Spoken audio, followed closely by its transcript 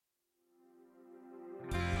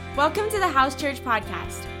Welcome to the House Church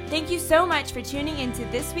Podcast. Thank you so much for tuning into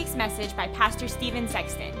this week's message by Pastor Steven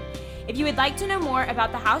Sexton. If you would like to know more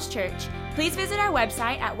about the House Church, please visit our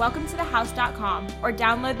website at welcometothehouse.com or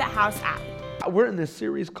download the House app. We're in this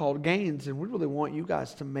series called Gains, and we really want you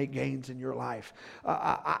guys to make gains in your life.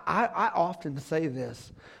 I often say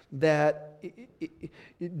this, that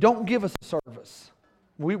don't give us a service.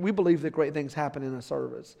 We believe that great things happen in a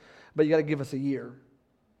service, but you got to give us a year.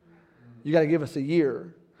 You got to give us a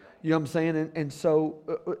year. You know what I'm saying? And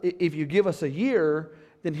so if you give us a year,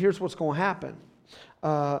 then here's what's going to happen.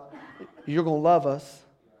 You're going to love us.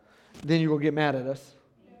 Then you're going to get mad at us.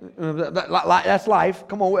 That's life.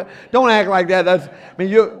 Come on. Don't act like that.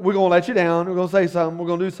 We're going to let you down. We're going to say something. We're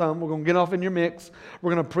going to do something. We're going to get off in your mix.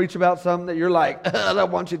 We're going to preach about something that you're like, I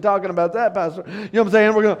don't want you talking about that, Pastor. You know what I'm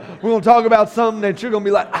saying? We're going to talk about something that you're going to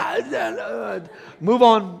be like, move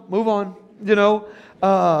on. You know?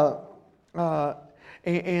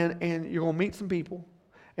 And you're going to meet some people,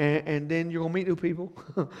 and then you're going to meet new people,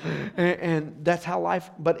 and that's how life,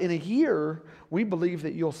 but in a year, we believe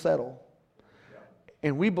that you'll settle,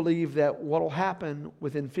 and we believe that what will happen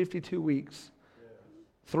within 52 weeks,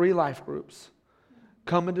 3 life groups,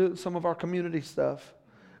 come into some of our community stuff,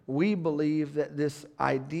 we believe that this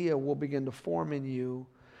idea will begin to form in you,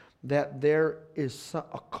 that there is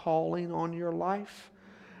a calling on your life,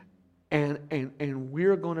 and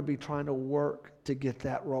we're going to be trying to work to get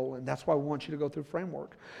that rolling. That's why we want you to go through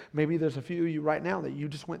framework. Maybe there's a few of you right now that you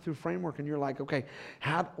just went through framework and you're like, okay,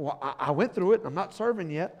 I went through it. I'm not serving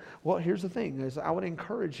yet. Well, here's the thing: is I would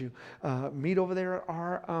encourage you, meet over there at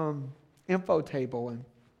our info table, and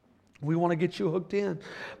we want to get you hooked in.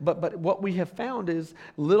 But what we have found is,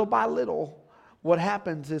 little by little, what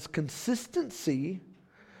happens is consistency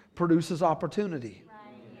produces opportunity.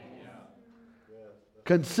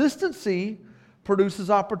 Consistency produces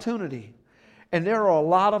opportunity. And there are a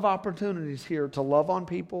lot of opportunities here to love on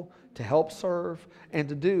people, to help serve, and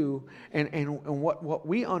to do. And what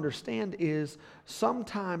we understand is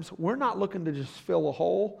sometimes we're not looking to just fill a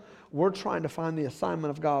hole. We're trying to find the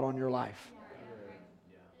assignment of God on your life.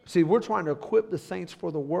 See, we're trying to equip the saints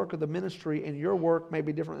for the work of the ministry, and your work may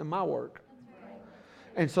be different than my work.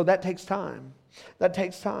 And so that takes time. That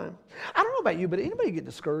takes time. I don't know about you, but anybody get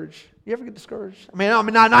discouraged? You ever get discouraged? I mean,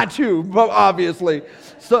 not you, but obviously.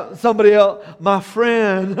 Somebody else, my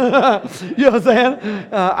friend. You know what I'm saying?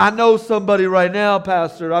 I know somebody right now,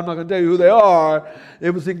 Pastor. I'm not going to tell you who they are.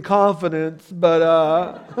 It was in confidence,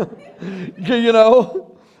 but, you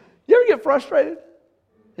know. You ever get frustrated?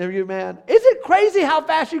 You ever get mad? Is it crazy how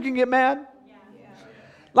fast you can get mad?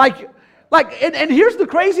 Yeah. And here's the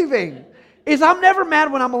crazy thing. Is I'm never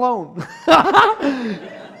mad when I'm alone.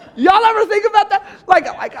 Y'all ever think about that?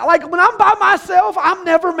 Like when I'm by myself, I'm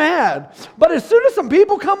never mad. But as soon as some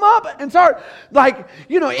people come up and start,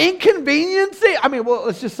 inconveniencing,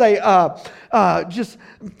 let's just say, just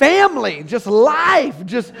family, just life,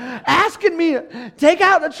 just asking me to take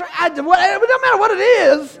out the trash, it don't matter what it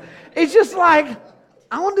is, it's just like,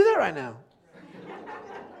 I want to do that right now.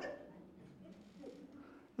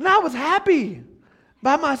 And I was happy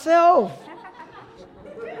by myself.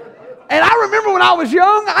 And I remember when I was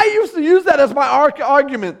young, I used to use that as my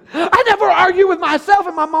argument. I never argue with myself,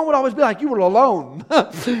 and my mom would always be like, "You were alone."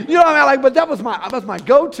 You know what I mean? But that was my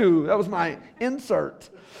go-to. That was my insert.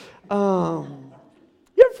 You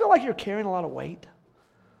ever feel like you're carrying a lot of weight,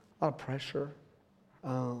 a lot of pressure?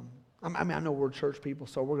 I know we're church people,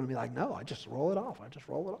 so we're going to be like, "No, I just roll it off.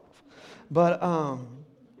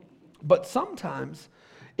 But sometimes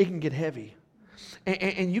it can get heavy.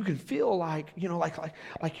 And you can feel like you're like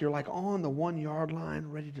on the 1 yard line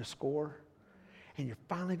ready to score, and you're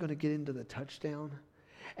finally going to get into the touchdown.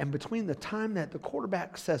 And between the time that the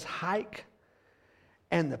quarterback says hike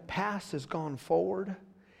and the pass has gone forward,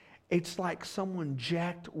 it's like someone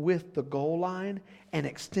jacked with the goal line and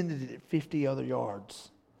extended it 50 other yards.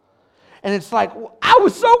 And it's like, well, I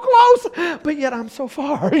was so close, but yet I'm so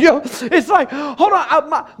far. It's like, hold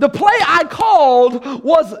on, the play I called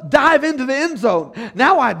was dive into the end zone.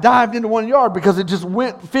 Now I dived into 1 yard because it just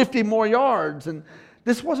went 50 more yards. And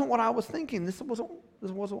this wasn't what I was thinking. This wasn't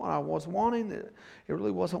what I was wanting. It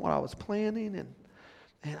really wasn't what I was planning.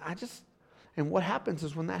 And what happens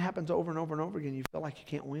is when that happens over and over and over again, you feel like you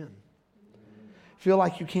can't win. Feel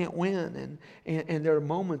like you can't win, and there are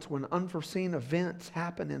moments when unforeseen events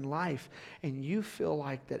happen in life, and you feel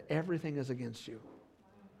like that everything is against you.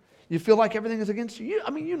 You feel like everything is against you.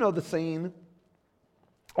 You know the scene.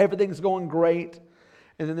 Everything's going great,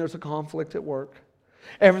 and then there's a conflict at work.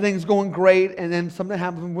 Everything's going great, and then something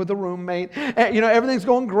happens with a roommate. Everything's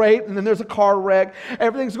going great, and then there's a car wreck.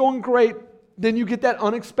 Everything's going great, then you get that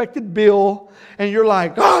unexpected bill, and you're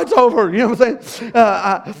like, oh, it's over. You know what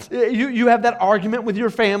I'm saying? You have that argument with your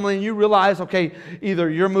family, and you realize, okay, either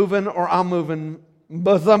you're moving or I'm moving,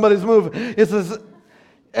 but somebody's moving. It's this,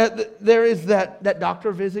 there is that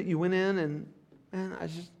doctor visit you went in, and I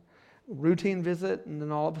just routine visit, and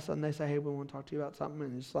then all of a sudden they say, hey, we want to talk to you about something,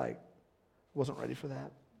 and it's like, wasn't ready for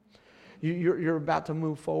that. You're about to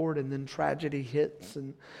move forward, and then tragedy hits,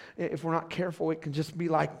 and if we're not careful, it can just be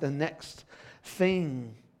like the next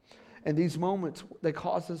thing. And these moments, they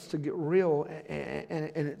cause us to get real,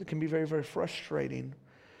 and it can be very, very frustrating.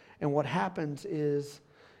 And what happens is,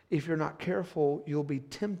 if you're not careful, you'll be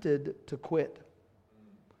tempted to quit.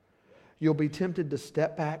 You'll be tempted to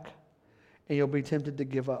step back, and you'll be tempted to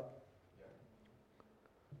give up.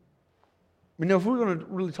 I mean, if we're going to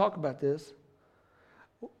really talk about this,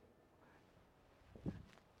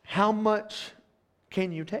 how much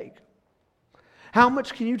can you take? How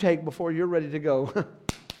much can you take before you're ready to go?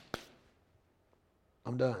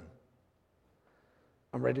 I'm done.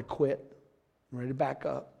 I'm ready to quit. I'm ready to back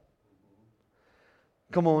up.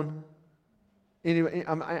 Come on. Anyway,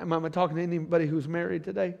 am I talking to anybody who's married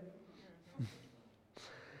today?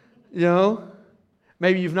 You know,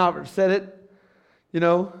 maybe you've not said it. You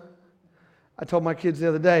know, I told my kids the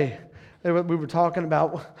other day, we were talking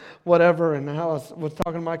about whatever, and I was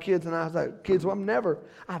talking to my kids, and I was like, kids, well,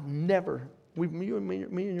 I've never, me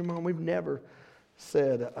and your mom, we've never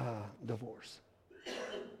said divorce.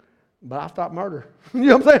 But I thought murder. You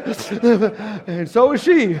know what I'm saying? And so is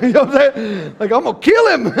she. You know what I'm saying? Like, I'm going to kill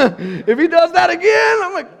him. If he does that again,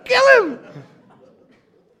 I'm going to kill him.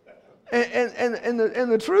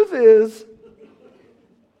 And the truth is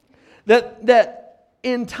that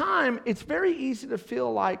in time, it's very easy to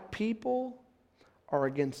feel like people are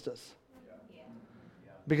against us.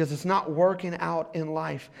 Because it's not working out in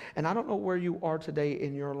life. And I don't know where you are today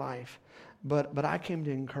in your life, but I came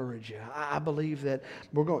to encourage you. I believe that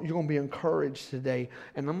you're going to be encouraged today.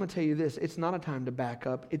 And I'm going to tell you this, it's not a time to back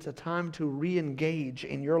up. It's a time to re-engage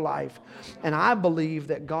in your life. And I believe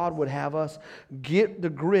that God would have us get the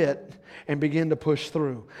grit and begin to push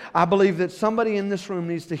through. I believe that somebody in this room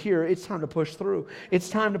needs to hear, it's time to push through. It's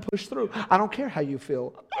time to push through. I don't care how you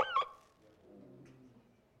feel.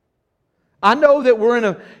 I know that we're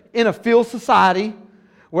in a feel society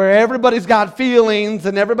where everybody's got feelings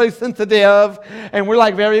and everybody's sensitive, and we're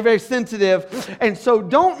like very, very sensitive. And so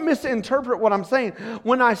don't misinterpret what I'm saying.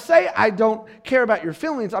 When I say I don't care about your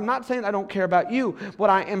feelings, I'm not saying I don't care about you. What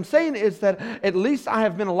I am saying is that at least I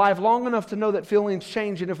have been alive long enough to know that feelings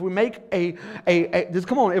change. And if we make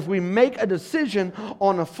if we make a decision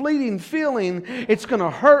on a fleeting feeling, it's going to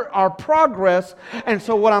hurt our progress. And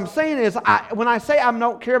so what I'm saying is, when I say I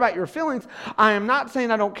don't care about your feelings, I am not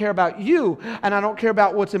saying I don't care about you, and I don't care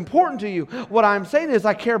about what's important to you. What I'm saying is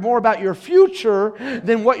I care more about your future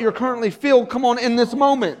than what you're currently feel. Come on, in this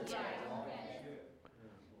moment.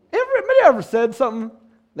 Everybody ever said something?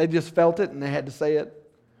 They just felt it and they had to say it.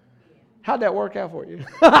 How'd that work out for you?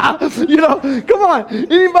 You know, come on.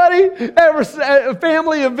 Anybody ever say a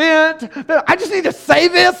family event? I just need to say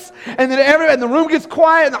this, and then and the room gets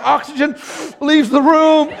quiet and the oxygen leaves the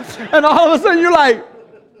room, and all of a sudden you're like,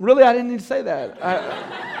 really, I didn't need to say that.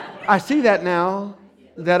 I see that now.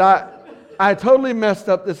 That I totally messed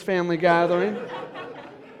up this family gathering.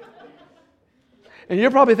 And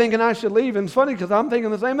you're probably thinking I should leave. And it's funny because I'm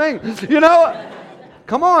thinking the same thing. You know,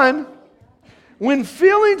 come on. When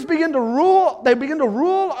feelings begin to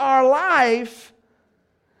rule our life,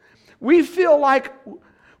 we feel like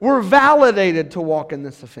we're validated to walk in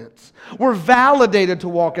this offense. We're validated to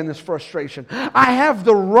walk in this frustration. I have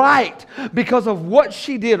the right because of what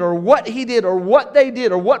she did or what he did or what they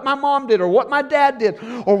did or what my mom did or what my dad did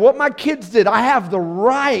or what my kids did. I have the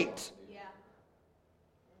right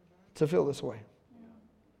to feel this way.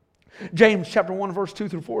 James chapter 1 verse 2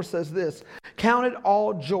 through 4 says this, count it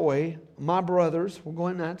all joy, my brothers, we'll go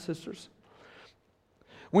ahead and add sisters,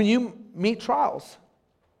 when you meet trials.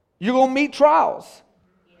 You're going to meet trials.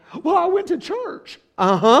 Well, I went to church.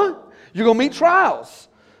 You're going to meet trials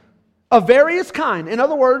of various kind. In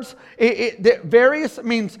other words, various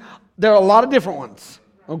means there are a lot of different ones.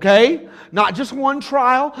 Okay? Not just one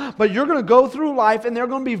trial, but you're going to go through life and there are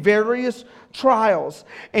going to be various trials.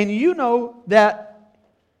 And you know that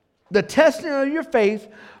the testing of your faith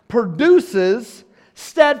produces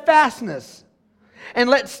steadfastness. And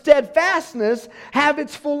let steadfastness have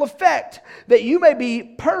its full effect, that you may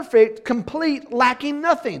be perfect, complete, lacking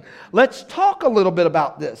nothing. Let's talk a little bit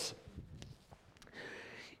about this.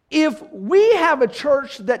 If we have a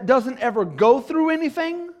church that doesn't ever go through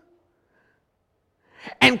anything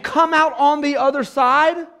and come out on the other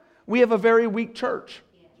side, we have a very weak church.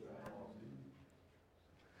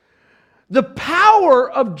 The power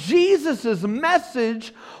of Jesus'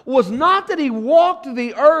 message was not that he walked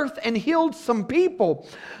the earth and healed some people.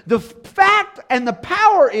 The fact and the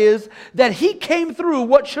power is that he came through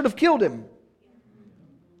what should have killed him.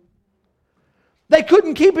 They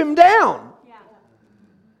couldn't keep him down.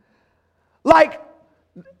 Like,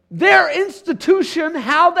 their institution,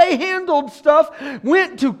 how they handled stuff,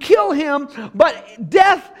 went to kill him, but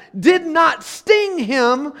death did not sting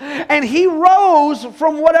him, and he rose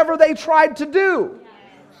from whatever they tried to do.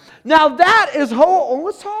 Now that is whole. Oh,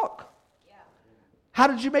 let's talk. How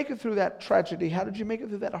did you make it through that tragedy? How did you make it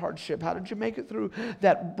through that hardship? How did you make it through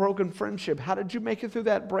that broken friendship? How did you make it through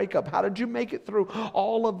that breakup? How did you make it through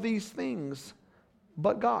all of these things?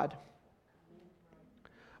 But God.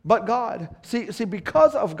 But God. See,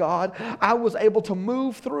 because of God, I was able to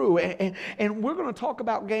move through. And we're going to talk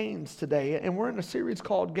about gains today. And we're in a series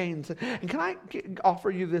called Gains. And can I offer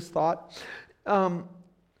you this thought?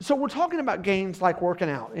 So we're talking about gains like working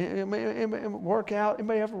out. Work out.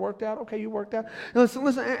 Anybody ever worked out? Okay, you worked out.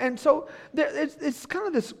 Listen. And so it's kind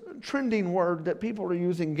of this trending word that people are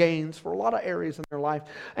using, gains, for a lot of areas in their life.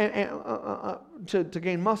 To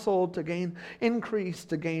gain muscle, to gain increase,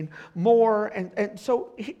 to gain more. And so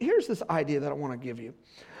here's this idea that I want to give you.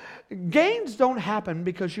 Gains don't happen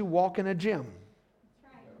because you walk in a gym.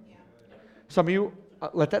 Some of you,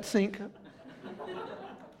 let that sink.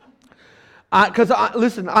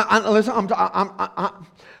 Listen.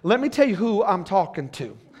 Let me tell you who I'm talking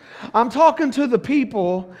to. I'm talking to the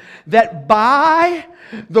people that buy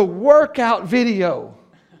the workout video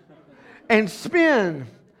and spend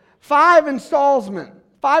 5 installments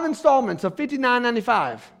of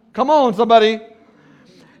 $59.95. Come on, somebody.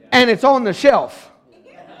 And it's on the shelf.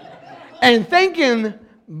 And thinking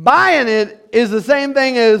buying it is the same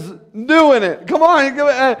thing as doing it. Come on.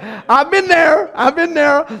 I've been there.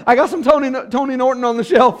 I got some Tony Norton on the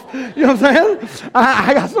shelf. You know what I'm saying?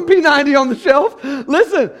 I got some P90 on the shelf.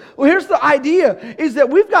 Listen, well, here's the idea, is that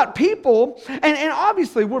we've got people, and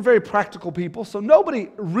obviously we're very practical people, so nobody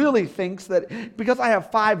really thinks that because I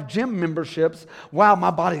have 5 gym memberships, wow,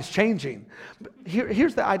 my body's changing. But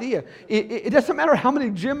here's the idea. It doesn't matter how many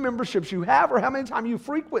gym memberships you have or how many times you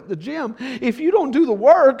frequent the gym. If you don't do the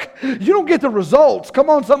work, you don't get the results. Come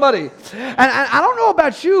on, somebody. And I don't know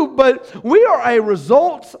about you, but we are a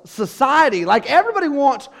results society. Like, everybody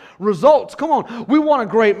wants results. Come on. We want a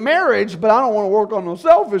great marriage, but I don't want to work on no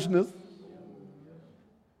selfishness.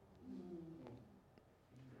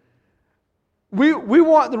 We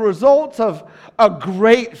want the results of a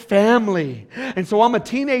great family. And so I'm a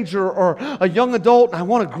teenager or a young adult and I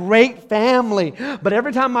want a great family. But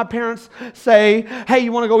every time my parents say, hey,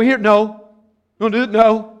 you want to go here? No. You want to do it?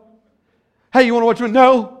 No. Hey, you want to watch it?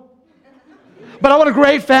 No. But I want a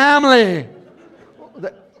great family.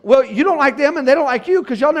 Well, you don't like them and they don't like you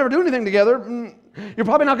because y'all never do anything together. You're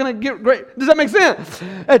probably not going to get great. Does that make sense?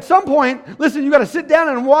 At some point, listen, you got to sit down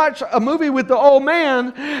and watch a movie with the old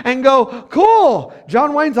man and go, cool,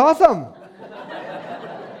 John Wayne's awesome.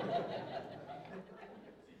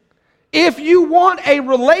 If you want a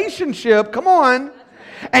relationship, come on,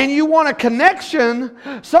 and you want a connection,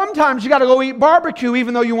 sometimes you got to go eat barbecue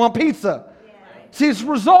even though you want pizza. See, it's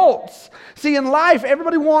results. See, in life,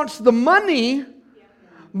 everybody wants the money,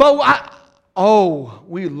 but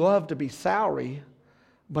we love to be salary,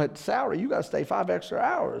 but salary, you got to stay 5 extra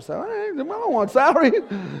hours. So I don't want salary.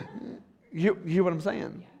 You hear what I'm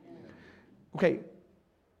saying? Okay,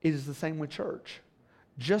 it is the same with church.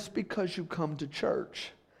 Just because you come to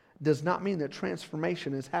church does not mean that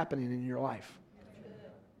transformation is happening in your life.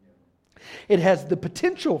 It has the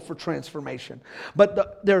potential for transformation.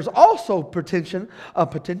 But there's also potential. Well,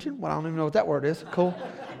 I don't even know what that word is. Cool.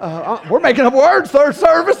 We're making up words, third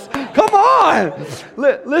service. Come on.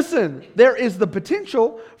 Listen, there is the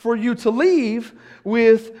potential for you to leave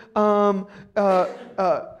with kind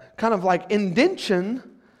of like indention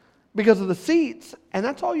because of the seats, and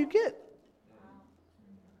that's all you get.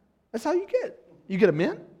 That's all you get. You get a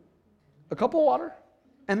mint, a cup of water,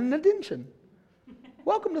 and an indention.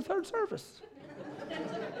 Welcome to third service.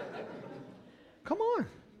 Come on.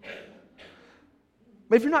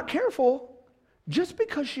 But if you're not careful, just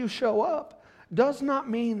because you show up does not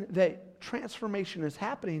mean that transformation is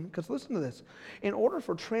happening. Because listen to this. In order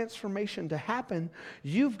for transformation to happen,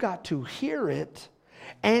 you've got to hear it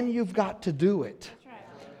and you've got to do it.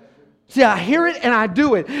 See, I hear it and I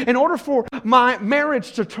do it. In order for my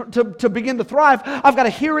marriage to begin to thrive, I've got to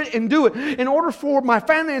hear it and do it. In order for my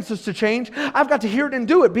finances to change, I've got to hear it and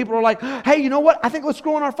do it. People are like, hey, you know what? I think let's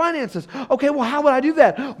grow in our finances. Okay, well, how would I do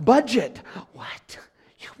that? Budget. What?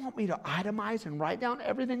 You want me to itemize and write down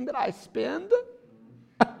everything that I spend?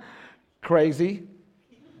 Crazy.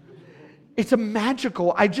 It's a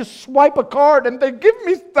magical. I just swipe a card and they give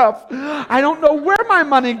me stuff. I don't know where my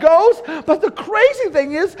money goes, but the crazy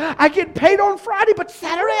thing is I get paid on Friday, but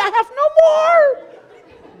Saturday I have no more.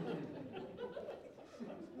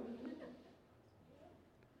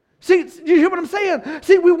 See, you hear what I'm saying?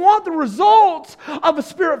 See, we want the results of a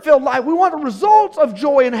Spirit-filled life. We want the results of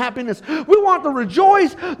joy and happiness. We want the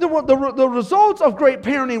results of great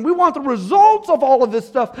parenting. We want the results of all of this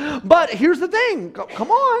stuff. But here's the thing.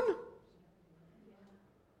 Come on.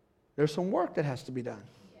 There's some work that has to be done.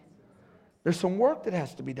 There's some work that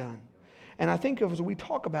has to be done. And I think as we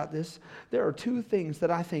talk about this, there are two things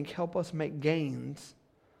that I think help us make gains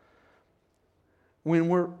when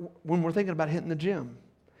we're thinking about hitting the gym.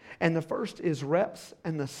 And the first is reps,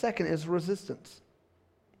 and the second is resistance.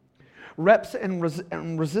 Reps and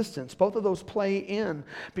resistance, both of those play in.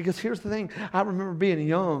 Because here's the thing, I remember being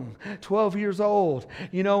young, 12 years old,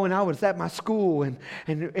 and I was at my school, and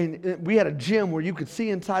we had a gym where you could see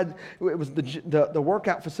inside. It was the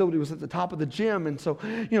workout facility was at the top of the gym, and so,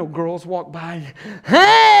 girls walk by, and,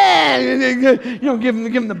 hey! Give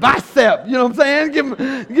them the bicep, you know what I'm saying? Give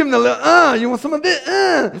them the little, you want some of this?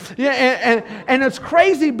 Yeah, and it's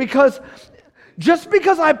crazy because just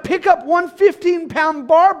because I pick up one 15-pound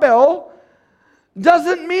barbell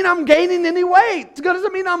doesn't mean I'm gaining any weight. It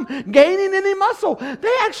doesn't mean I'm gaining any muscle.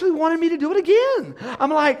 They actually wanted me to do it again. I'm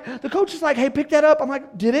like, the coach is like, hey, pick that up. I'm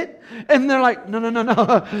like, did it? And they're like, no.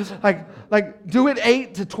 like do it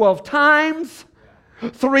 8 to 12 times,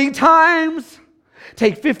 3 times.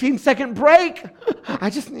 Take 15-second break. I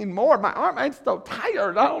just need more. My arm ain't so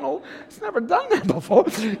tired. I don't know. It's never done that before.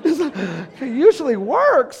 It usually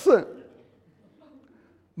works.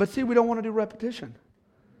 But see, we don't want to do repetition.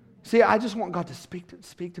 See, I just want God to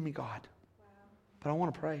speak to me, God. But I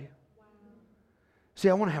want to pray. See,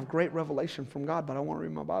 I want to have great revelation from God, but I want to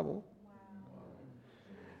read my Bible.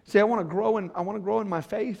 See, I want to grow in my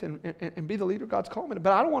faith and be the leader God's called me to.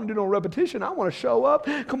 But I don't want to do no repetition. I want to show up.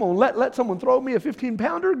 Come on, let someone throw me a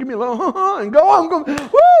 15-pounder, give me a little and go. I'm going,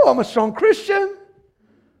 woo, I'm a strong Christian.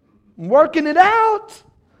 I'm working it out.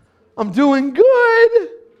 I'm doing good.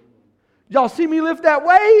 Y'all see me lift that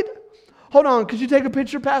weight? Hold on, could you take a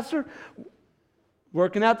picture, Pastor?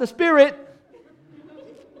 Working out the Spirit.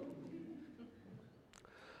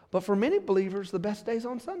 But for many believers, the best day's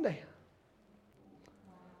on Sunday.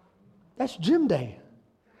 That's gym day.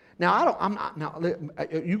 Now,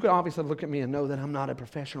 you can obviously look at me and know that I'm not a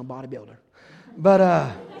professional bodybuilder. But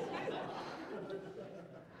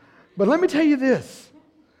let me tell you this.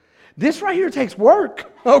 This right here takes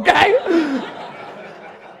work, okay?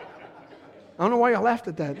 I don't know why y'all laughed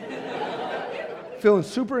at that. Feeling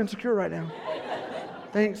super insecure right now.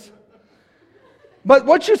 Thanks. But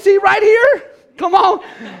what you see right here, come on.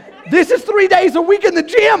 This is 3 days a week in the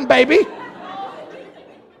gym, baby.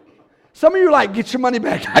 Some of you are like, get your money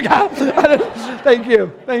back. Thank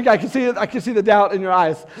you. I can see it. I can see the doubt in your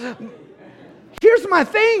eyes. Here's my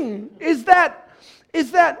thing, is that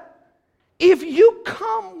if you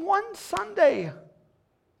come one Sunday,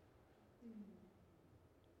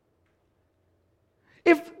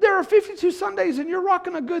 if there are 52 Sundays and you're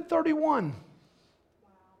rocking a good 31,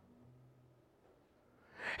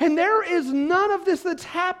 and there is none of this that's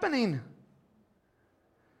happening,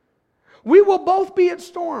 we will both be at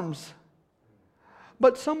storms,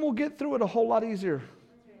 but some will get through it a whole lot easier.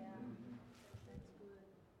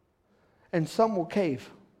 And some will cave.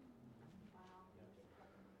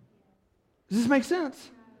 Does this make sense?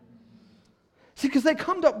 See, because they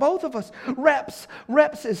come to both of us. Reps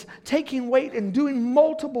is taking weight and doing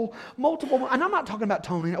multiple. And I'm not talking about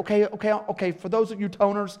toning. Okay. For those of you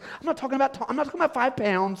toners, I'm not talking about 5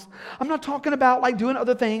 pounds. I'm not talking about like doing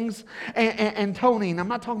other things and toning. I'm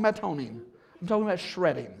not talking about toning. I'm talking about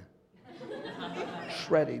shredding.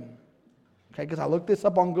 Shredding. Okay, because I looked this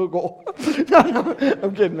up on Google. No,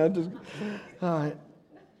 I'm kidding. All right.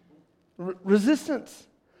 Resistance.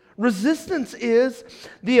 Resistance is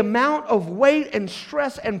the amount of weight and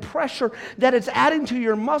stress and pressure that it's adding to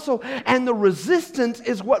your muscle, and the resistance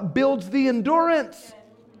is what builds the endurance.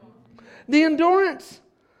 The endurance.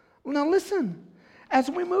 Now listen,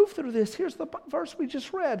 as we move through this, here's the verse we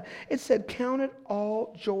just read. It said, count it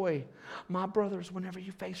all joy, my brothers, whenever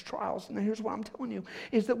you face trials. And here's what I'm telling you,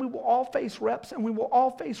 is that we will all face reps and we will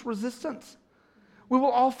all face resistance. We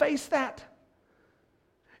will all face that.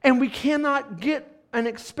 And we cannot get and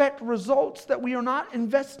expect results that we are not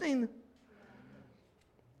investing.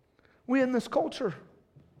 We in this culture,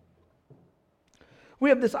 we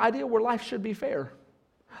have this idea where life should be fair.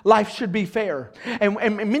 Life should be fair.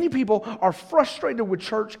 And many people are frustrated with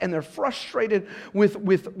church, and they're frustrated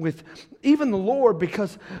with even the Lord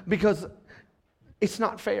because it's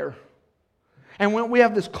not fair. And when we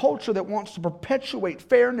have this culture that wants to perpetuate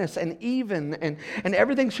fairness and even, and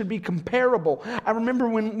everything should be comparable. I remember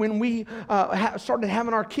when we started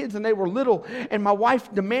having our kids and they were little, and my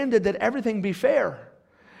wife demanded that everything be fair.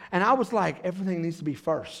 And I was like, everything needs to be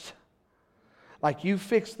first. Like, you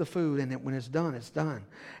fix the food, and when it's done, it's done.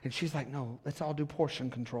 And she's like, no, let's all do portion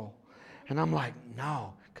control. And I'm like,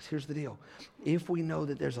 no, because here's the deal. If we know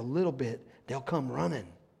that there's a little bit, they'll come running.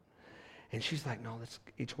 And she's like, no,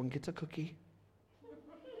 each one gets a cookie.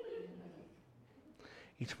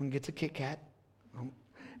 Each one gets a Kit Kat.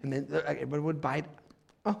 And then everybody would bite.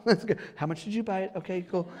 Oh, that's good. How much did you bite? Okay,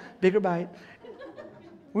 cool. Bigger bite.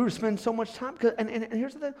 We were spending so much time. And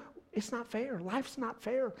here's the thing. It's not fair. Life's not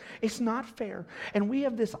fair. It's not fair. And we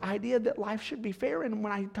have this idea that life should be fair. And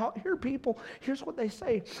when I hear people, here's what they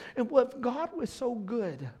say. And well, if God was so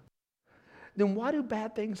good, then why do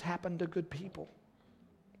bad things happen to good people?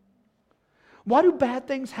 Why do bad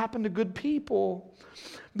things happen to good people?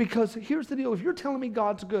 Because here's the deal. If you're telling me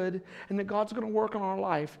God's good and that God's going to work on our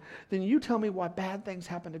life, then you tell me why bad things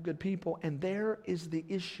happen to good people. And there is the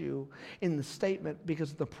issue in the statement,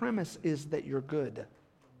 because the premise is that you're good.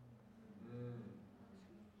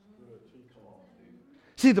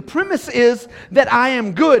 See, the premise is that I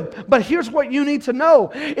am good, but here's what you need to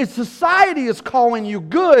know, is society is calling you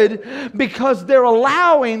good because they're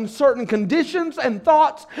allowing certain conditions and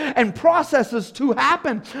thoughts and processes to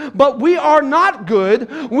happen. But we are not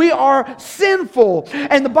good, we are sinful.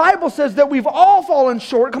 And the Bible says that we've all fallen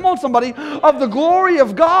short, come on somebody, of the glory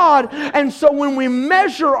of God. And so when we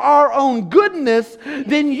measure our own goodness,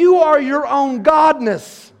 then you are your own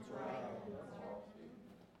godness.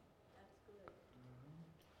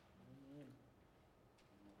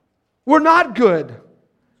 We're not good.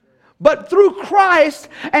 But through Christ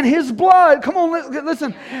and His blood, come on,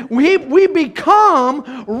 listen, we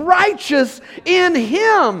become righteous in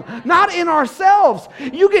Him, not in ourselves.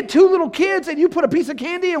 You get two little kids and you put a piece of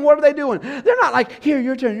candy, and what are they doing? They're not like, here,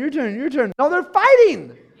 your turn, your turn, your turn. No, they're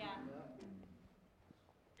fighting. Yeah.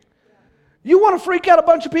 You want to freak out a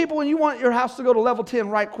bunch of people and you want your house to go to level 10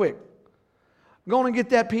 right quick. Go and get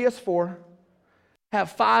that PS4,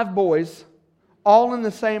 have 5 boys, all in the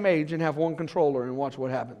same age, and have one controller, and watch what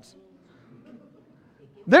happens.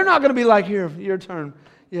 They're not going to be like, here, your turn.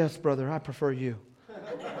 Yes, brother, I prefer you.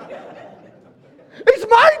 It's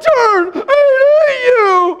my turn. I hate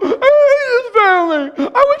you. I hate this family.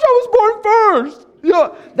 I wish I was born first. You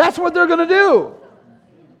know, that's what they're going to do.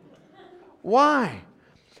 Why?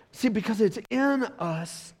 See, because it's in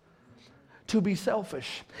us to be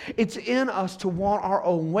selfish. It's in us to want our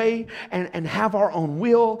own way and have our own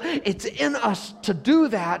will. It's in us to do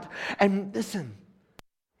that. And listen,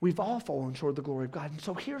 we've all fallen short of the glory of God. And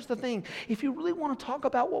so here's the thing. If you really want to talk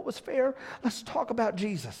about what was fair, let's talk about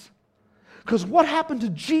Jesus. Because what happened to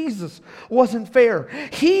Jesus wasn't fair.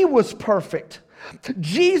 He was perfect.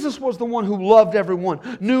 Jesus was the one who loved everyone,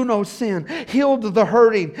 knew no sin, healed the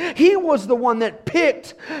hurting. He was the one that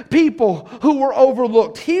picked people who were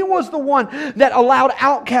overlooked. He was the one that allowed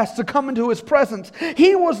outcasts to come into His presence.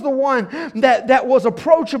 He was the one that was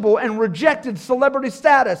approachable and rejected celebrity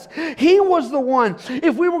status. He was the one,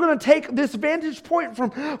 if we were going to take this vantage point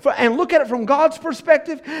and look at it from God's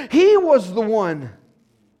perspective, He was the one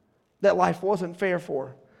that life wasn't fair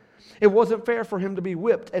for. It wasn't fair for Him to be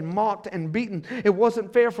whipped and mocked and beaten. It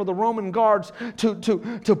wasn't fair for the Roman guards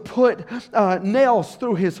to put nails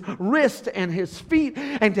through His wrist and His feet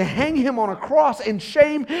and to hang Him on a cross in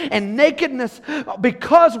shame and nakedness.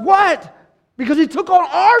 Because what? Because He took on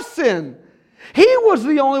our sin. He was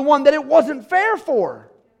the only one that it wasn't fair for.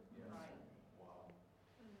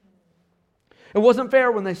 It wasn't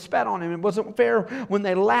fair when they spat on Him. It wasn't fair when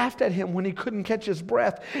they laughed at Him when He couldn't catch His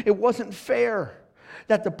breath. It wasn't fair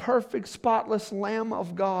that the perfect, spotless Lamb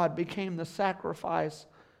of God became the sacrifice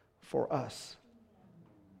for us.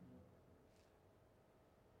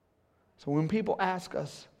 So when people ask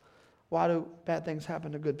us, why do bad things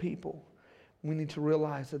happen to good people? We need to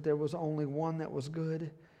realize that there was only one that was good,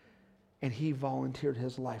 and He volunteered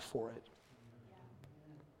His life for it.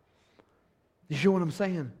 You hear what I'm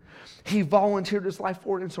saying? He volunteered His life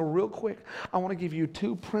for it. And so real quick, I want to give you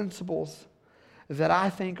 2 principles that I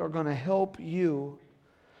think are going to help you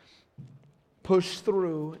push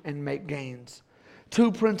through and make gains.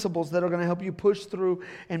 2 principles that are going to help you push through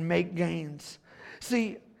and make gains.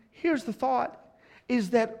 See, here's the thought,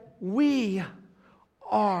 is that we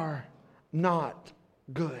are not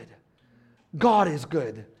good. God is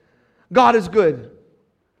good. God is good.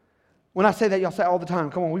 When I say that, y'all say all the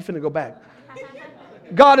time. Come on, we finna go back.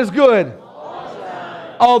 God is good.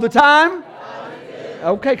 All the time?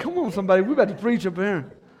 Okay, come on somebody. We're about to preach up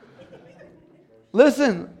here.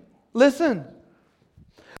 Listen.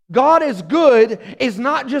 God is good is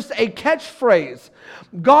not just a catchphrase.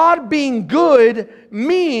 God being good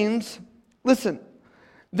means, listen,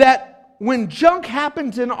 that when junk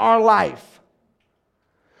happens in our life,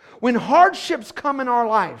 when hardships come in our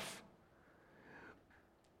life,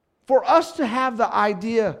 for us to have the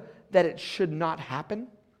idea that it should not happen,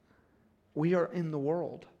 we are in the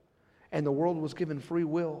world. And the world was given free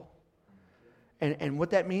will. And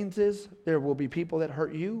what that means is there will be people that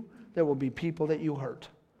hurt you. There will be people that you hurt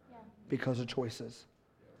because of choices.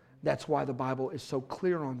 That's why the Bible is so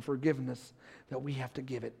clear on forgiveness, that we have to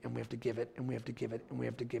give it, and we have to give it, and we have to give it, and we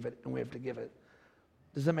have to give it, and we have to give it.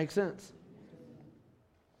 Does that make sense?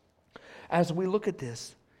 As we look at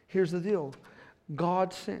this, here's the deal.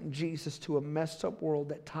 God sent Jesus to a messed up world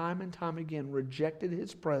that time and time again rejected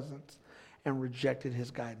His presence and rejected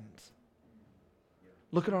His guidance.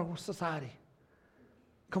 Look at our society.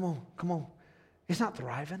 Come on. It's not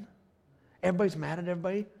thriving. Everybody's mad at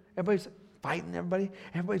everybody. Everybody's fighting everybody.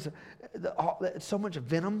 Everybody's so much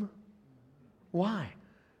venom. Why?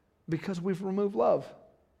 Because we've removed love.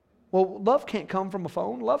 Well, love can't come from a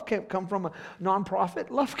phone. Love can't come from a nonprofit.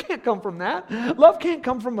 Love can't come from that. Love can't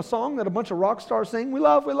come from a song that a bunch of rock stars sing. We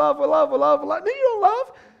love, we love, we love, we love, we love. No, you don't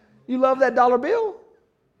love. You love that dollar bill.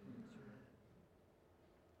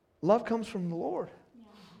 Love comes from the Lord.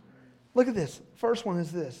 Look at this. First one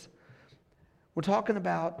is this. We're talking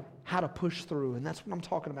about how to push through, and that's what I'm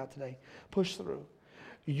talking about today. Push through.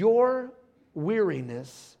 Your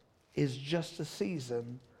weariness is just a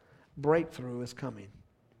season. Breakthrough is coming.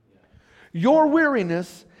 Your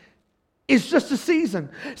weariness is just a season.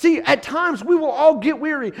 See, at times we will all get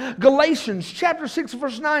weary. Galatians chapter 6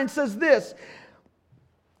 verse 9 says this.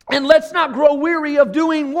 And let's not grow weary of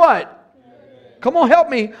doing what? Come on, help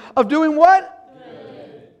me. Of doing what?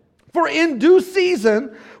 For in due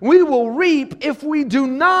season we will reap if we do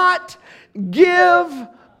not give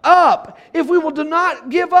up. If we will do not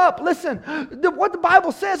give up. Listen, what the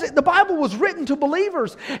Bible says, the Bible was written to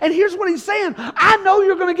believers. And here's what he's saying. I know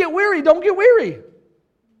you're going to get weary. Don't get weary.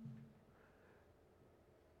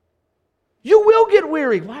 You will get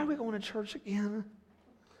weary. Why are we going to church again?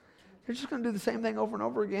 They're just going to do the same thing over and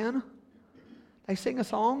over again. They sing a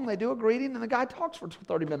song, they do a greeting, and the guy talks for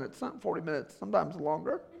 30 minutes, not 40 minutes, sometimes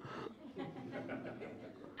longer.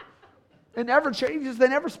 It never changes. They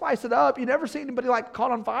never spice it up. You never see anybody like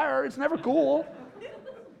caught on fire. It's never cool.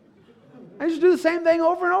 They just do the same thing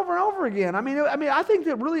over and over and over again. I mean, I think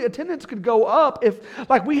that really attendance could go up if,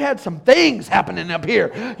 like, we had some things happening up here.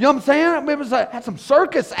 You know what I'm saying? It was had some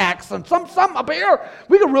circus acts and something up here.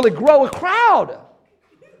 We could really grow a crowd.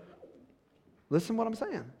 Listen to what I'm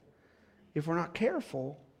saying. If we're not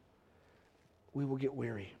careful, we will get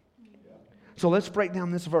weary. So let's break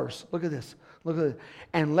down this verse. Look at this. Look at it.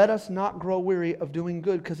 And let us not grow weary of doing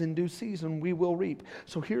good, because in due season we will reap.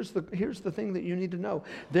 So here's the thing that you need to know.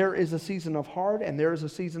 There is a season of hard and there is a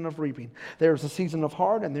season of reaping. There is a season of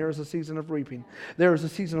hard and there is a season of reaping. There is a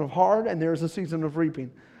season of hard and there is a season of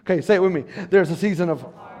reaping. Okay, say it with me. There's a season of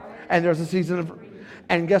and there's a season of reaping.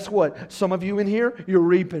 And guess what? Some of you in here, you're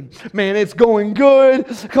reaping. Man, it's going good.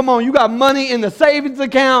 Come on, you got money in the savings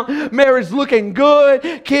account. Marriage looking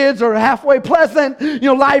good. Kids are halfway pleasant. You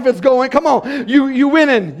know, life is going. Come on, you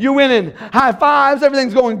winning. You winning. High fives.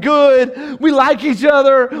 Everything's going good. We like each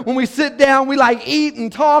other. When we sit down, we like eat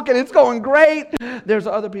and talk, and it's going great. There's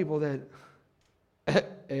other people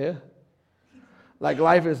that, like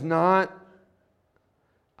life is not.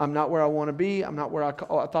 I'm not where I want to be. I'm not where I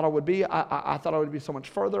thought I would be. I thought I would be so much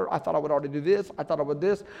further. I thought I would already do this. I thought I would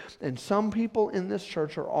this. And some people in this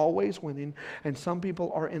church are always winning, and some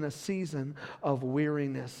people are in a season of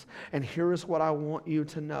weariness. And here is what I want you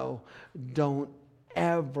to know. Don't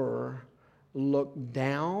ever look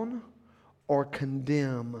down or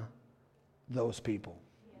condemn those people.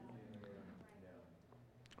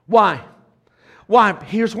 Why? Why?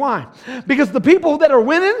 Here's why. Because the people that are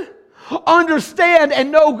winning understand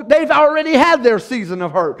and know they've already had their season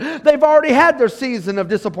of hurt. They've already had their season of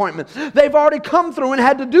disappointment. They've already come through and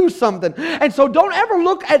had to do something. And so don't ever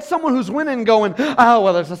look at someone who's winning going, oh,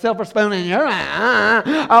 well, there's a silver spoon in your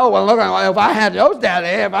eye. Oh, well, look, if I had yours, Daddy,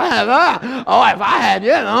 if I had that. Oh, if I had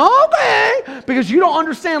you, okay. Because you don't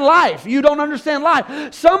understand life. You don't understand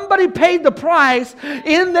life. Somebody paid the price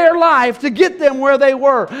in their life to get them where they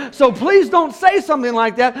were. So please don't say something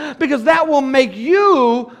like that, because that will make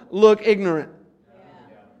you look ignorant.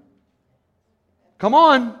 Come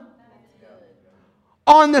on.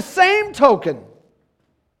 On the same token,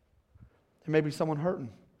 there may be someone hurting.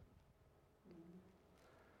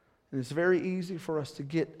 And it's very easy for us to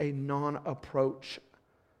get a non-approach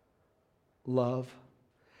love.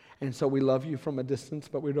 And so we love you from a distance,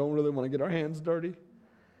 but we don't really want to get our hands dirty.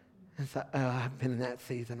 And so, I've been in that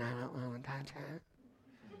season. I don't want to touch it.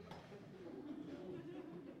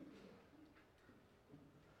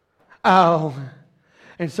 Oh.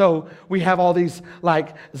 And so we have all these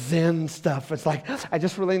like Zen stuff. It's like, I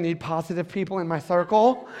just really need positive people in my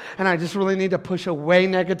circle. And I just really need to push away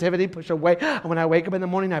negativity, push away. And when I wake up in the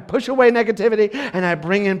morning, I push away negativity and I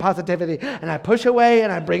bring in positivity. And I push away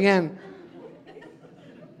and I bring in.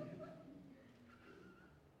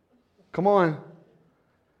 Come on.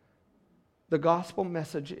 The gospel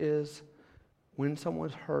message is when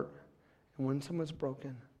someone's hurt and when someone's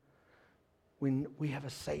broken, we have a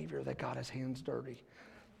Savior that got his hands dirty.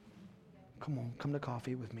 Come on, come to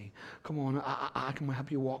coffee with me. Come on, I can help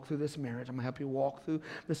you walk through this marriage. I'm going to help you walk through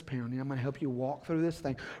this parenting. I'm going to help you walk through this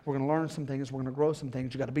thing. We're going to learn some things. We're going to grow some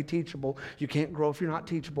things. You got to be teachable. You can't grow if you're not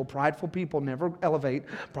teachable. Prideful people never elevate.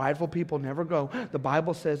 Prideful people never go. The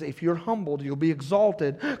Bible says if you're humbled, you'll be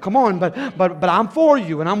exalted. Come on, but I'm for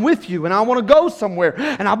you and I'm with you and I want to go somewhere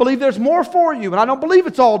and I believe there's more for you and I don't believe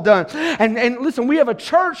it's all done. And listen, we have a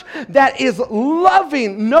church that is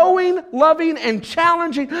loving, knowing, loving, and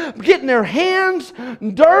challenging, getting their hands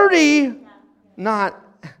dirty, not,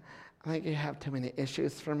 I think you have too many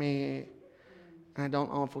issues for me. I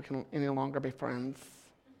don't know if we can any longer be friends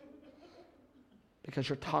because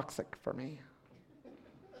you're toxic for me.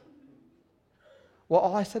 Well,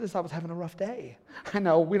 all I said is I was having a rough day. I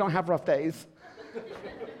know, we don't have rough days.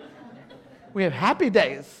 We have happy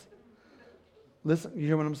days. Listen, you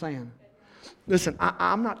hear what I'm saying? Listen,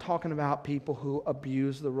 I'm not talking about people who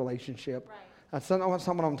abuse the relationship. Right. That's not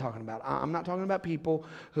what I'm talking about. I'm not talking about people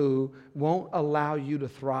who won't allow you to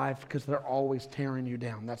thrive because they're always tearing you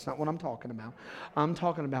down. That's not what I'm talking about. I'm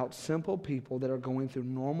talking about simple people that are going through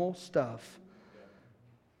normal stuff.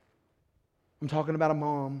 I'm talking about a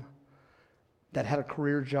mom that had a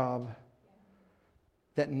career job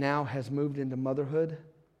that now has moved into motherhood,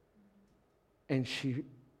 and she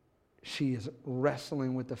is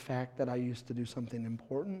wrestling with the fact that I used to do something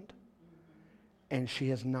important. And she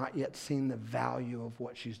has not yet seen the value of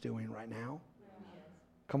what she's doing right now.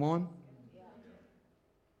 Come on.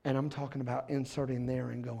 And I'm talking about inserting there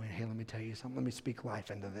and going, hey, let me tell you something. Let me speak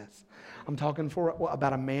life into this. I'm talking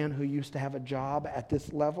about a man who used to have a job at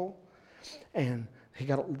this level. And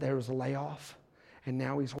there was a layoff. And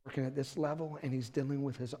now he's working at this level and he's dealing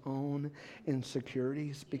with his own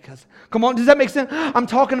insecurities because, come on, does that make sense? I'm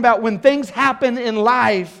talking about when things happen in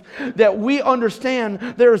life that we understand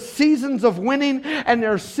there are seasons of winning and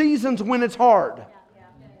there are seasons when it's hard.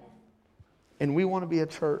 And we want to be a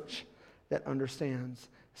church that understands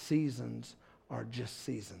seasons are just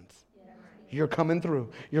seasons. You're coming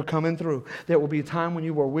through. You're coming through. There will be a time when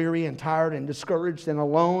you were weary and tired and discouraged and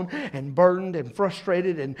alone and burdened and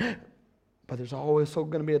frustrated but there's always so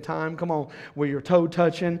going to be a time, come on, where you're toe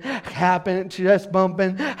touching, happy, chest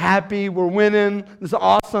bumping, happy, we're winning, this is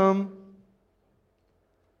awesome.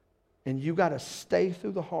 And you got to stay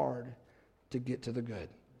through the hard to get to the good.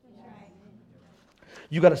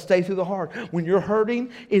 You got to stay through the hard. When you're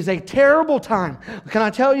hurting is a terrible time. Can I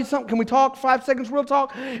tell you something? Can we talk 5 seconds real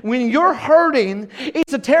talk? When you're hurting,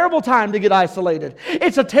 it's a terrible time to get isolated.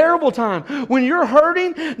 It's a terrible time. When you're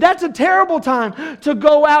hurting, that's a terrible time to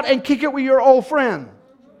go out and kick it with your old friend.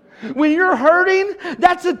 When you're hurting,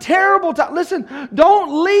 that's a terrible time. Listen,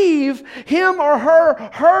 don't leave him or her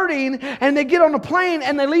hurting and they get on a plane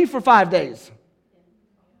and they leave for 5 days.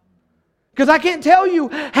 Because I can't tell you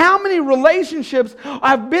how many relationships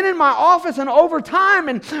I've been in my office and over time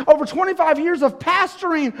and over 25 years of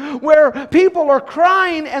pastoring where people are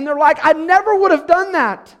crying and they're like, I never would have done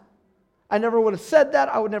that. I never would have said that.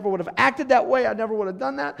 I never would have acted that way. I never would have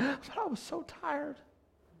done that. But I was so tired.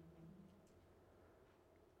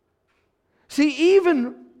 See,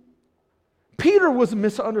 even Peter was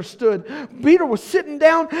misunderstood. Peter was sitting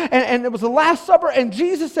down and it was the Last Supper and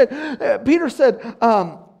Jesus said, Peter said,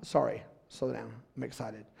 sorry. Slow down. I'm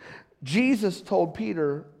excited. Jesus told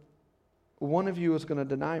Peter, one of you is going to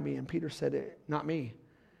deny me. And Peter said, not me.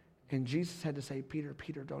 And Jesus had to say, Peter,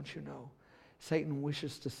 don't you know? Satan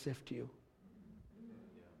wishes to sift you.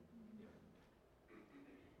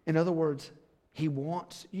 In other words, he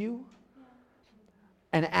wants you.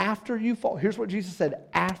 And after you fall, here's what Jesus said,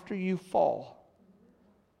 after you fall,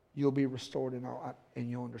 you'll be restored and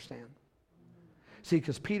you'll understand. See,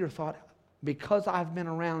 because Peter thought, because I've been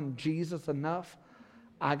around Jesus enough,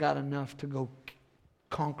 I got enough to go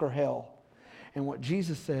conquer hell. And what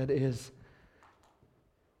Jesus said is,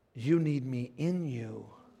 you need me in you.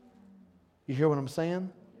 You hear what I'm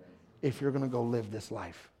saying? If you're going to go live this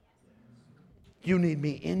life. You need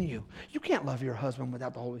me in you. You can't love your husband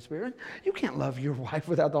without the Holy Spirit. You can't love your wife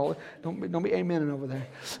without the Holy Spirit. Don't be amening over there.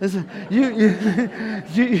 Listen, you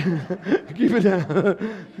keep it down.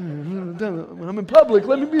 When I'm in public,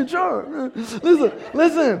 let me be in charge.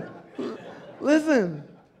 Listen.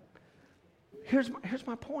 Here's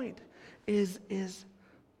my point. Is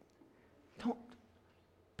don't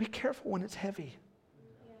be careful when it's heavy.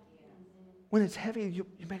 When it's heavy, you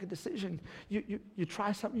make a decision. You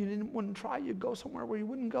try something you didn't want to try. You go somewhere where you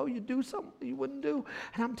wouldn't go. You do something you wouldn't do.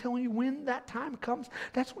 And I'm telling you, when that time comes,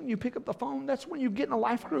 that's when you pick up the phone. That's when you get in a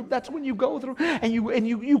life group. That's when you go through and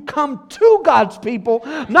you come to God's people,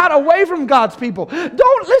 not away from God's people.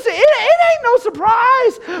 Don't listen. It ain't no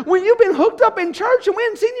surprise when you've been hooked up in church and we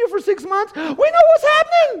haven't seen you for 6 months. We know what's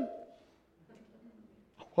happening.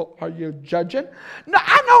 Well, are you judging? No,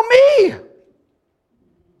 I know me.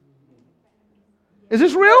 Is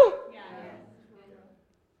this real? Yeah.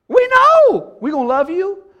 We know. We're going to love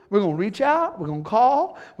you. We're going to reach out. We're going to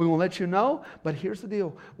call. We're going to let you know. But here's the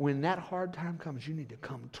deal. When that hard time comes, you need to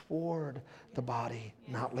come toward the body,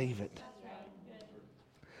 not leave it.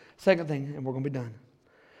 Second thing, and we're going to be done.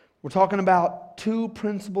 We're talking about 2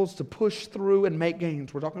 principles to push through and make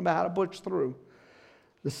gains. We're talking about how to push through.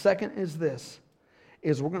 The second is this,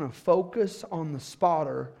 is we're going to focus on the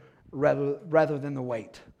spotter rather than the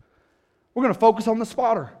weight. We're going to focus on the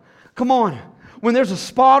spotter. Come on. When there's a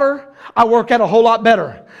spotter, I work out a whole lot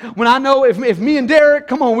better. When I know if me and Derek,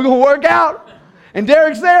 come on, we're going to work out, and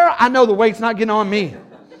Derek's there, I know the weight's not getting on me.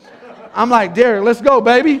 I'm like, Derek, let's go,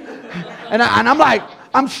 baby. And I'm like,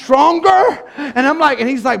 I'm stronger. And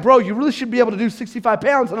he's like, bro, you really should be able to do 65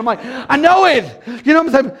 pounds. And I'm like, I know it. You know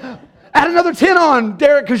what I'm saying? Add another 10 on,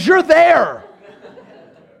 Derek, because you're there.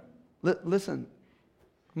 Listen,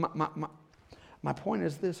 my point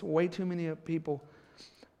is this: way too many people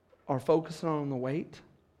are focusing on the weight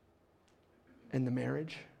and the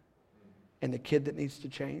marriage and the kid that needs to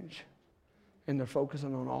change, and they're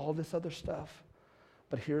focusing on all this other stuff.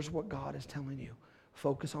 But here's what God is telling you: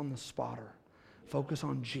 focus on the spotter. Focus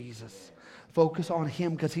on Jesus. Focus on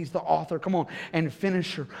Him, because He's the author, come on, and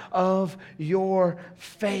finisher of your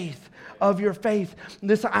faith. Of your faith.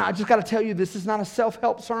 This, I just got to tell you, this is not a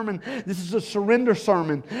self-help sermon. This is a surrender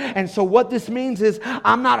sermon. And so what this means is,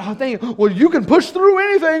 I'm not thinking, well, you can push through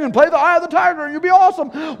anything and play the eye of the tiger and you'll be awesome.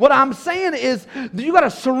 What I'm saying is, you got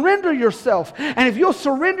to surrender yourself. And if you'll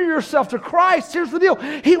surrender yourself to Christ, here's the deal: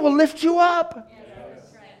 He will lift you up.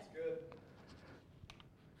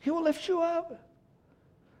 He will lift you up.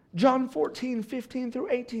 John 14, 15 through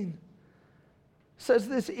 18 says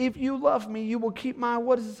this: if you love me, you will keep my,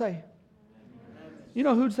 what does it say? You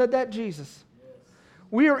know who said that? Jesus.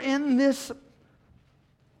 We are in this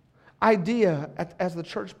idea as the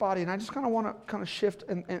church body, and I just kind of want to shift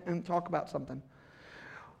and talk about something.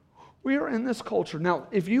 We are in this culture. Now,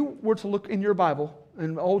 if you were to look in your Bible,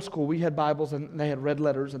 in old school, we had Bibles and they had red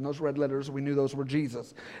letters, and those red letters, we knew those were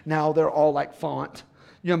Jesus. Now they're all like font.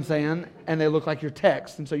 You know what I'm saying? And they look like your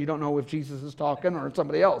text, and so you don't know if Jesus is talking or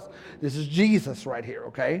somebody else. This is Jesus right here,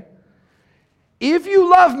 okay? If you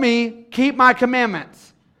love me, keep my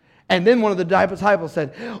commandments. And then one of the disciples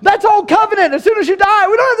said, that's old covenant. As soon as you die,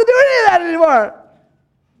 we don't have to do any of that anymore.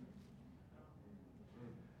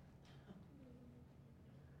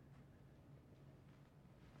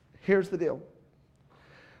 Here's the deal.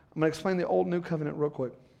 I'm going to explain the old new covenant real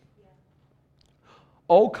quick.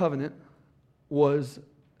 Old covenant was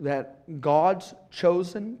that God's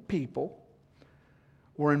chosen people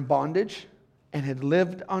were in bondage and had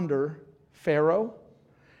lived under Pharaoh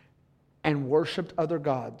and worshiped other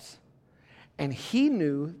gods. And He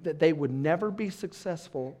knew that they would never be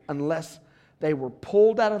successful unless they were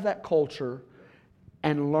pulled out of that culture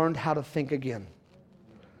and learned how to think again.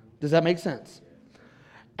 Does that make sense?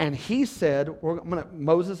 And He said,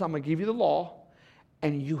 Moses, I'm going to give you the law,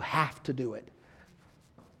 and you have to do it.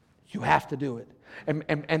 You have to do it.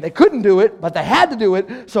 And they couldn't do it, but they had to do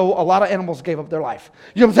it, so a lot of animals gave up their life.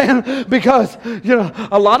 You know what I'm saying? Because,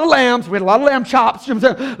 a lot of lambs, we had a lot of lamb chops. You know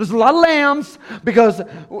what I'm saying? There's a lot of lambs, because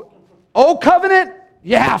old covenant,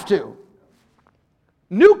 you have to.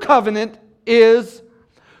 New covenant is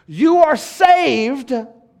you are saved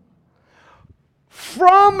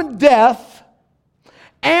from death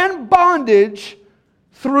and bondage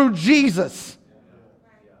through Jesus.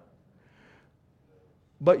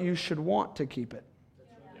 But you should want to keep it.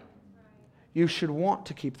 You should want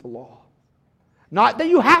to keep the law. Not that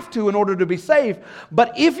you have to in order to be saved,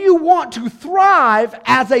 but if you want to thrive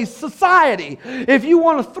as a society, if you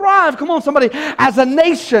want to thrive, come on somebody, as a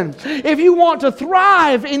nation, if you want to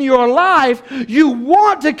thrive in your life, you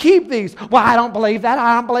want to keep these. Well, I don't believe that.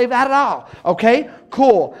 I don't believe that at all. Okay,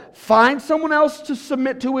 cool. Find someone else to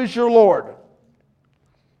submit to as your Lord.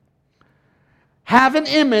 Have an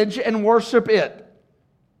image and worship it.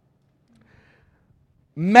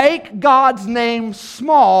 Make God's name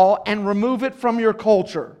small and remove it from your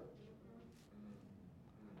culture.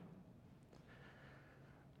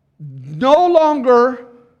 No longer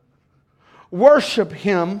worship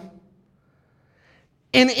Him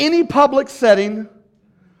in any public setting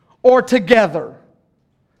or together.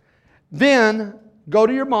 Then go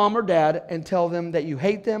to your mom or dad and tell them that you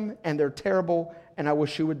hate them and they're terrible and I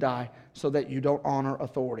wish you would die, so that you don't honor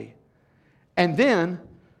authority. And then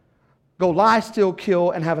go lie, steal,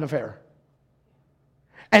 kill, and have an affair.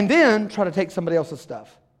 And then try to take somebody else's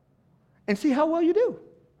stuff. And see how well you do.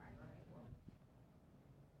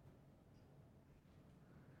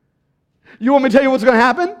 You want me to tell you what's going to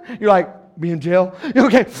happen? You're like, be in jail?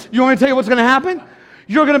 Okay, you want me to tell you what's going to happen?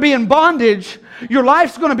 You're going to be in bondage. Your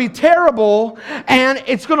life's going to be terrible. And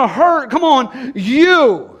it's going to hurt. Come on,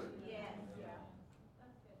 you.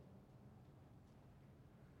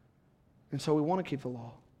 And so we want to keep the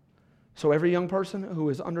law. So every young person who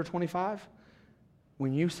is under 25,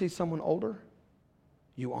 when you see someone older,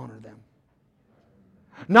 you honor them.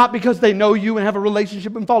 Not because they know you and have a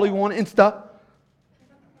relationship and follow you on Insta.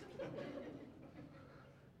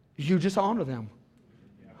 You just honor them.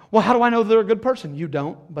 Well, how do I know they're a good person? You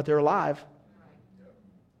don't, but they're alive.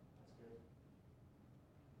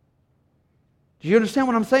 Do you understand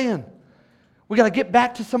what I'm saying? We got to get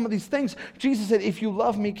back to some of these things. Jesus said, if you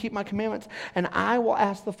love me, keep my commandments, and I will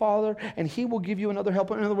ask the Father, and He will give you another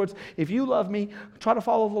helper. In other words, if you love me, try to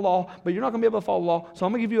follow the law, but you're not going to be able to follow the law, so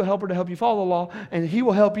I'm going to give you a helper to help you follow the law, and He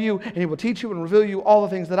will help you, and He will teach you and reveal you all the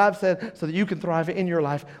things that I've said so that you can thrive in your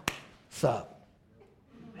life. Sup?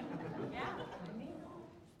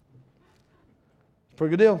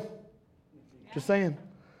 Pretty good deal. Just saying.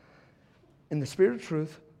 In the Spirit of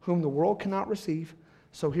truth, whom the world cannot receive.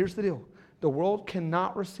 So here's the deal. The world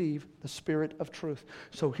cannot receive the Spirit of truth.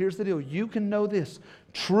 So here's the deal. You can know this.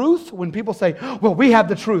 Truth, when people say, well, we have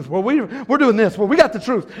the truth. Well, we're doing this. Well, we got the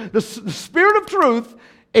truth. The Spirit of truth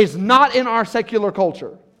is not in our secular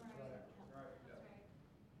culture.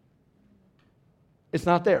 It's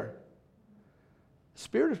not there. The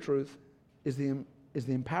Spirit of truth is the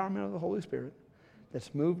empowerment of the Holy Spirit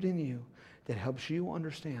that's moved in you that helps you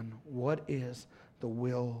understand what is the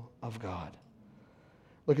will of God.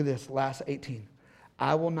 Look at this, last 18.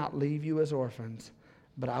 I will not leave you as orphans,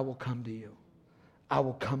 but I will come to you. I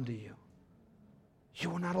will come to you.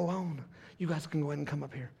 You are not alone. You guys can go ahead and come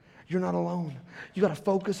up here. You're not alone. You got to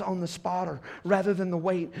focus on the spotter rather than the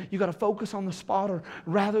weight. You got to focus on the spotter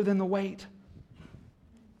rather than the weight.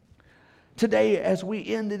 Today, as we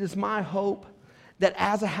end, it is my hope that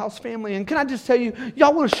as a house family, and can I just tell you,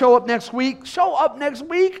 y'all want to show up next week? Show up next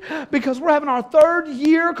week because we're having our 3rd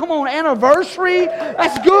year, come on, anniversary.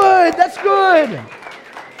 That's good. That's good.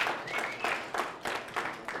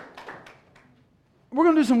 We're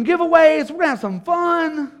going to do some giveaways. We're going to have some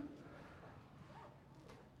fun.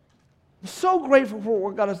 I'm so grateful for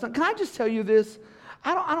what God has done. Can I just tell you this?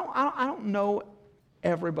 I don't know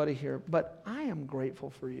everybody here, but I am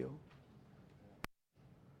grateful for you.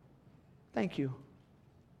 Thank you.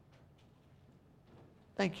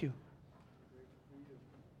 Thank you.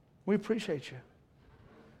 We appreciate you.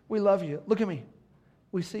 We love you. Look at me.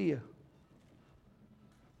 We see you.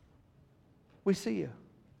 We see you.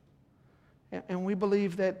 And we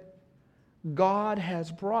believe that God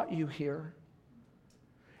has brought you here.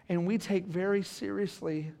 And we take very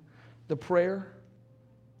seriously the prayer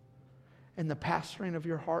and the pastoring of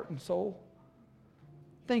your heart and soul.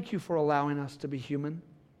 Thank you for allowing us to be human.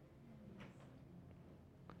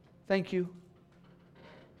 Thank you.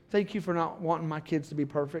 Thank you for not wanting my kids to be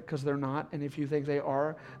perfect, because they're not. And if you think they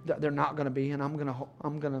are, they're not going to be. And I'm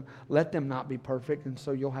going to let them not be perfect, and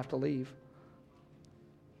so you'll have to leave.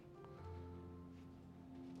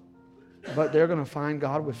 But they're going to find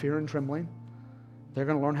God with fear and trembling. They're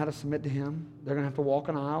going to learn how to submit to Him. They're going to have to walk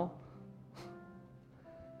an aisle.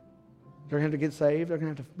 They're going to have to get saved. They're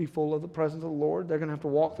going to have to be full of the presence of the Lord. They're going to have to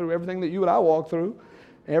walk through everything that you and I walk through.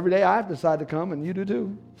 Every day I have to decide to come, and you do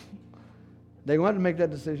too. They're going to have to make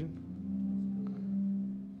that decision.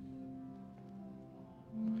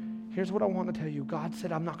 Here's what I want to tell you. God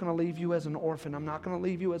said, I'm not going to leave you as an orphan. I'm not going to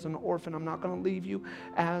leave you as an orphan. I'm not going to leave you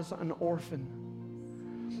as an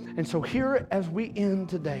orphan. And so here, as we end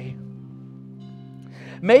today,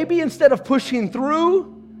 Maybe instead of pushing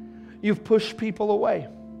through, you've pushed people away.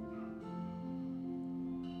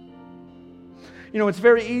 You know, it's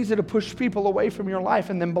very easy to push people away from your life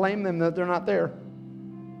and then blame them that they're not there.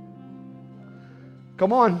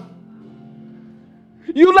 Come on.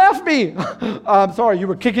 You left me. I'm sorry, you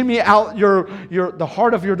were kicking me out the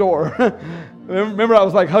heart of your door. Remember, I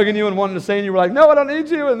was like hugging you and wanting to say, and you were like, no, I don't need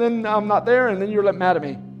you. And then I'm not there, and then you're mad at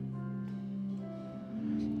me.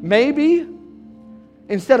 Maybe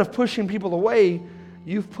instead of pushing people away,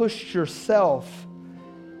 you've pushed yourself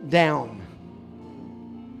down.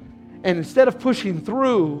 And instead of pushing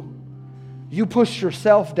through, you push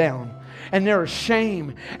yourself down. And there is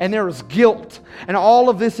shame, and there is guilt, and all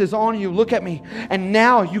of this is on you. Look at me. And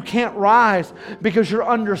now you can't rise because you're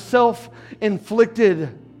under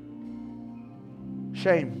self-inflicted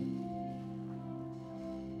shame.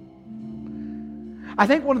 I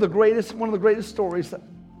think one of the greatest stories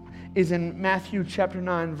is in Matthew chapter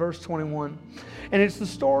 9, verse 21. And it's the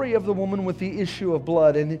story of the woman with the issue of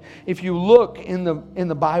blood. And if you look in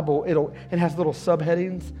the Bible, it has little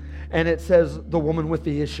subheadings, and it says the woman with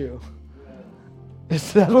the issue.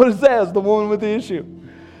 That's what it says, the woman with the issue.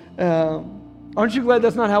 Aren't you glad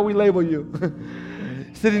that's not how we label you?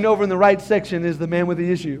 Sitting over in the right section is the man with the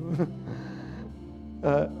issue.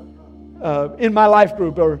 In my life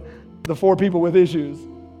group are the 4 people with issues.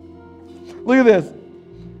 Look at this.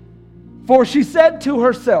 For she said to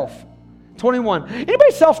herself, 21.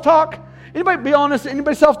 Anybody self-talk? Anybody be honest?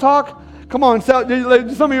 Anybody self-talk? Come on, some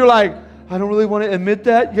of you are like, I don't really want to admit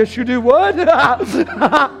that. Yes, you do. What? but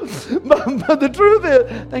the truth is,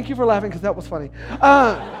 thank you for laughing because that was funny.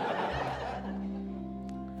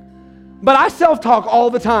 But I self-talk all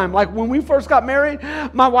the time. Like when we first got married,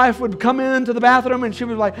 my wife would come into the bathroom and she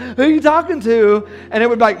would be like, who are you talking to? And it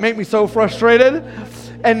would like make me so frustrated.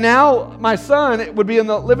 And now my son would be in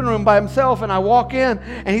the living room by himself, and I walk in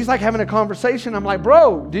and he's like having a conversation. I'm like,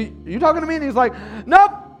 bro, you talking to me? And he's like,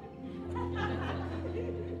 nope.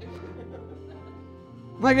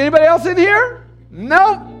 I'm like, anybody else in here?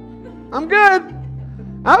 Nope. I'm good.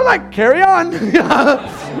 I was like, carry on.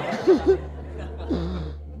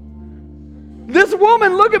 This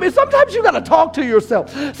woman, look at me. Sometimes you got to talk to yourself.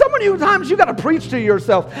 Sometimes you got to preach to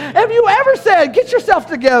yourself. Have you ever said, get yourself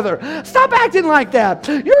together? Stop acting like that.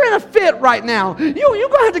 You're in a fit right now. You're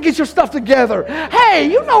going to have to get your stuff together. Hey,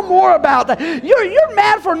 you know more about that. You're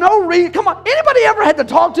mad for no reason. Come on. Anybody ever had to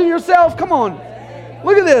talk to yourself? Come on.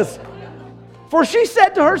 Look at this. For she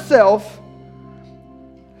said to herself,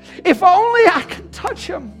 if only I could touch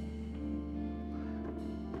him.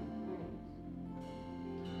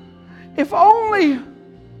 If only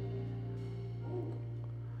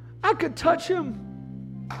I could touch him.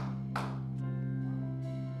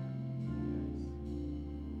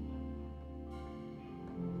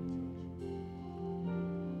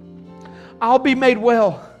 I'll be made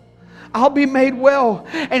well. I'll be made well.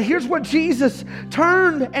 And here's what Jesus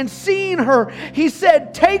turned and seeing her, he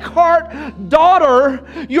said, take heart, daughter,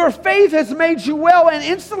 your faith has made you well. And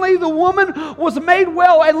instantly the woman was made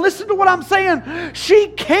well. And listen to what I'm saying. She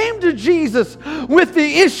came to Jesus with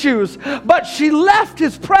the issues, but she left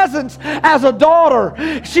his presence as a daughter.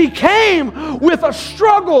 She came with the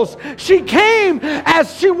struggles. She came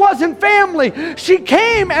as she wasn't family. She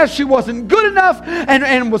came as she wasn't good enough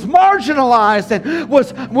and was marginalized and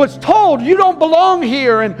was told you don't belong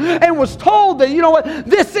here and was told that, you know what,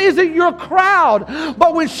 this isn't your crowd.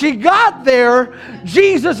 But when she got there,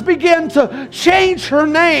 Jesus began to change her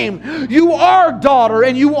name. You are daughter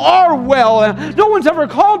and you are well. And no one's ever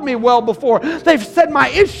called me well before. They've said my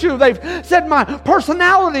issue. They've said my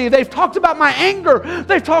personality. They've talked about my anger.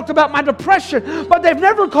 They've talked about my depression. But they've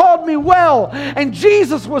never called me well. And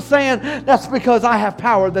Jesus was saying, that's because I have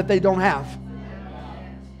power that they don't have.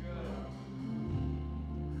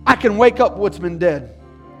 I can wake up what's been dead.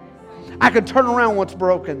 I can turn around what's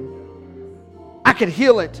broken. I can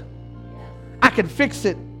heal it. I can fix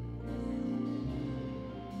it.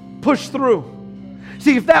 Push through.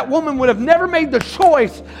 See, if that woman would have never made the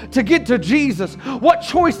choice to get to Jesus, what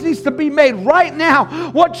choice needs to be made right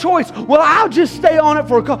now? What choice? Well, I'll just stay on it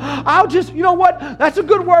for a couple. You know what? That's a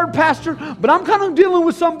good word, Pastor, but I'm kind of dealing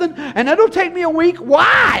with something, and it'll take me a week.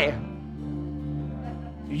 Why?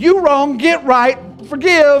 You wrong, get right,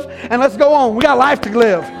 forgive, and let's go on. We got life to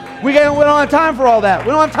live. We don't have time for all that.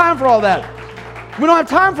 We don't have time for all that. We don't have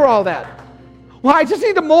time for all that. Well, I just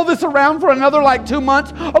need to mull this around for another 2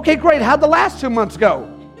 months. Okay, great. How'd the last 2 months go?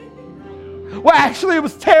 Well, actually, it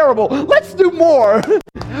was terrible. Let's do more.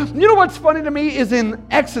 You know what's funny to me is in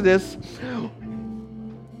Exodus,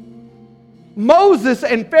 Moses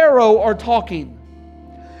and Pharaoh are talking.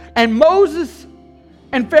 And Moses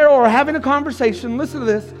and Pharaoh are having a conversation. Listen to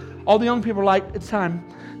this. All the young people are like, it's time.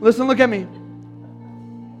 Listen, look at me.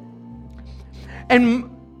 And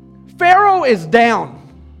Pharaoh is down.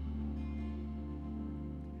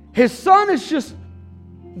 His son has just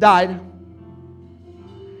died.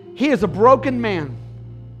 He is a broken man.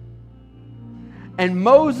 And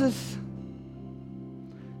Moses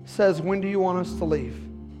says, when do you want us to leave?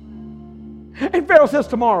 And Pharaoh says,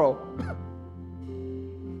 tomorrow.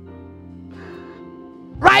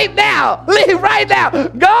 Right now. Leave right now.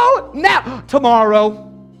 Go now. Tomorrow.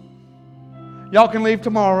 Y'all can leave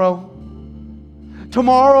tomorrow.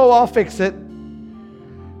 Tomorrow I'll fix it.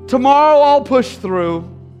 Tomorrow I'll push through.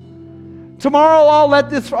 Tomorrow I'll let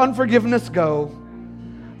this unforgiveness go.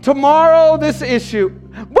 Tomorrow this issue.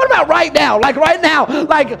 What about right now? Like right now.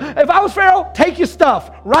 Like if I was Pharaoh, take your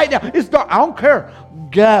stuff right now. It's dark. I don't care.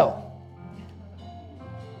 Go.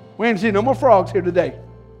 We ain't seen no more frogs here today.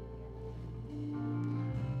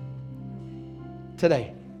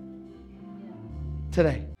 Today.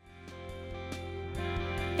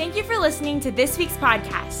 Thank you for listening to this week's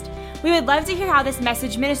podcast. We would love to hear how this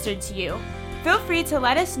message ministered to you. Feel free to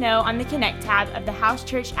let us know on the Connect tab of the House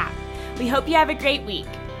Church app. We hope you have a great week.